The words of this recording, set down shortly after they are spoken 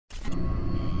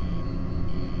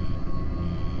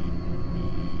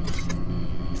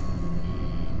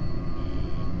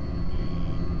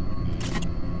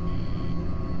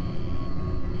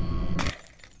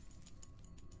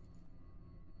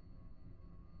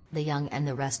The Young and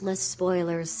the Restless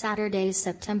spoilers Saturday,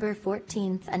 September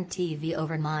 14th and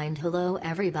TVovermind. Hello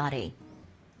everybody.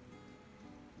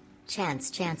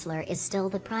 Chancellor is still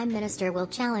the Prime Minister will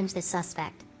challenge the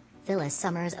suspect. Phyllis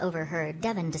Summers overheard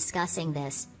Devon discussing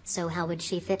this, so how would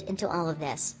she fit into all of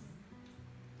this?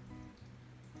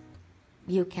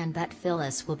 You can bet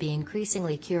Phyllis will be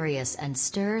increasingly curious and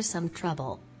stir some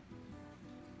trouble.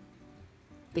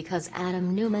 Because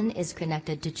Adam Newman is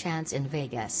connected to Chance in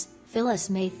Vegas, Phyllis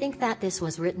may think that this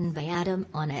was written by Adam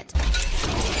on it.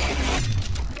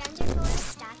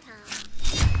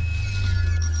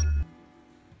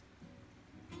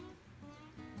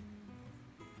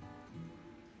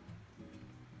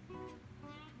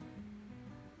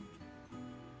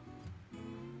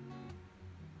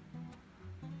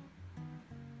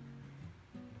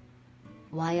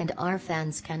 Y&R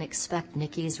fans can expect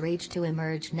Nikki's rage to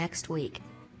emerge next week.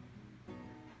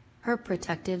 Her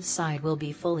protective side will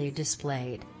be fully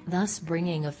displayed, thus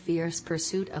bringing a fierce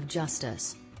pursuit of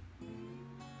justice.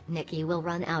 Nikki will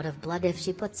run out of blood if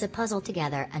she puts a puzzle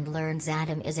together and learns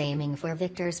Adam is aiming for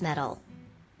Victor's medal.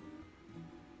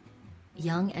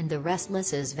 Young and the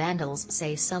Restless's vandals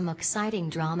say some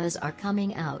exciting dramas are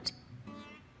coming out.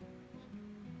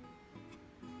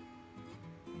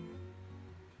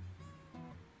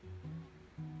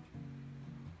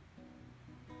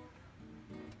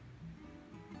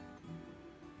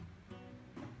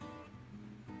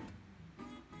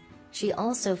 She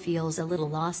also feels a little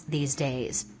lost these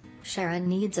days. Sharon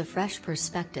needs a fresh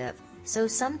perspective, so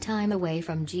some time away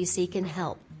from GC can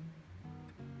help.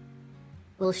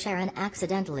 Will Sharon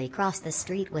accidentally cross the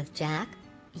street with Jack?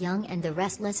 Young and the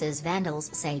Restless's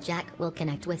vandals say Jack will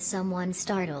connect with someone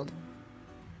startled.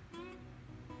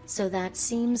 So that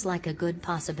seems like a good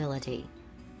possibility.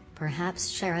 Perhaps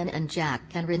Sharon and Jack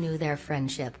can renew their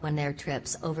friendship when their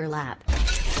trips overlap.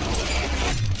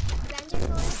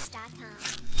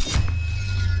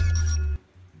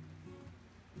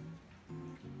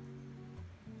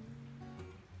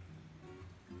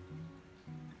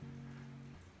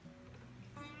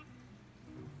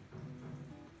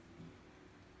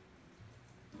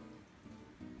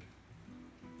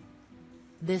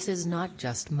 This is not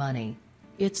just money.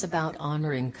 It's about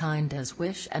honoring Kinda's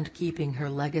wish and keeping her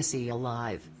legacy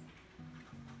alive.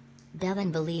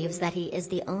 Devon believes that he is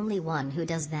the only one who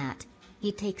does that.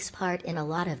 He takes part in a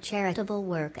lot of charitable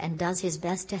work and does his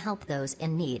best to help those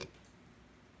in need.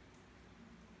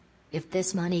 If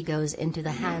this money goes into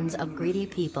the hands of greedy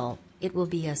people, it will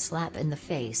be a slap in the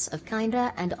face of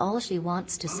Kinda and all she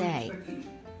wants to say.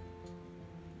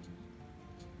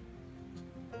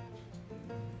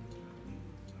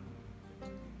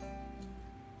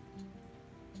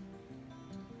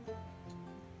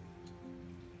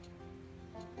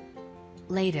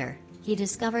 Later, he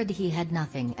discovered he had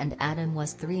nothing and Adam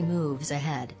was 3 moves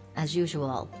ahead, as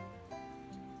usual.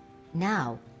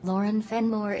 Now, Lauren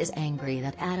Fenmore is angry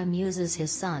that Adam uses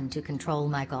his son to control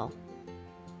Michael.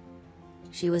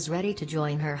 She was ready to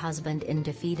join her husband in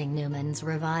defeating Newman's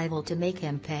revival to make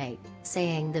him pay,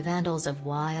 saying the vandals of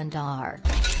Y&R.